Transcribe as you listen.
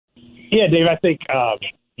Yeah, Dave, I think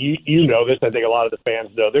you know this. I think a lot of the fans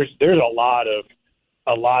know. There's a lot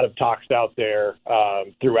of talks out there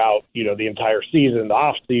throughout, the entire season, the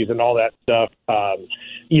off season, all that stuff.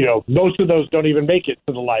 Most of those don't even make it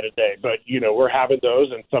to the light of day, but we're having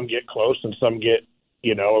those, and some get close and some get, a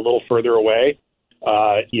little further away.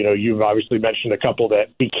 You've obviously mentioned a couple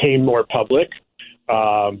that became more public.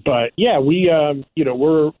 But yeah, we've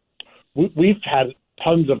had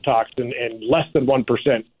tons of talks and less than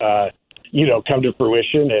 1%, come to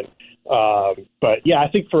fruition. And, but yeah, I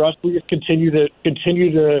think for us, we just continue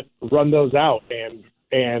to run those out, and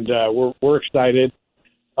we're excited,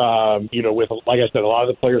 with, like I said, a lot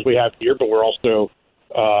of the players we have here, but we're also,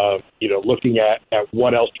 looking at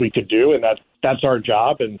what else we could do, and that's our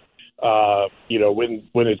job. And,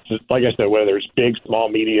 when it's, like I said, whether it's big, small,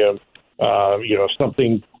 medium, if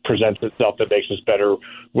something presents itself that makes us better,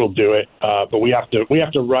 we'll do it. But we have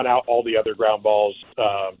to run out all the other ground balls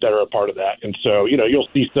that are a part of that. And so, you'll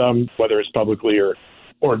see some, whether it's publicly or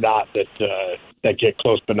not, that get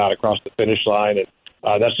close but not across the finish line. And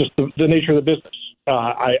that's just the nature of the business.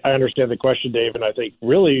 I understand the question, Dave, and I think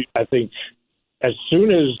as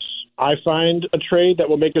soon as I find a trade that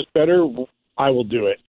will make us better, I will do it.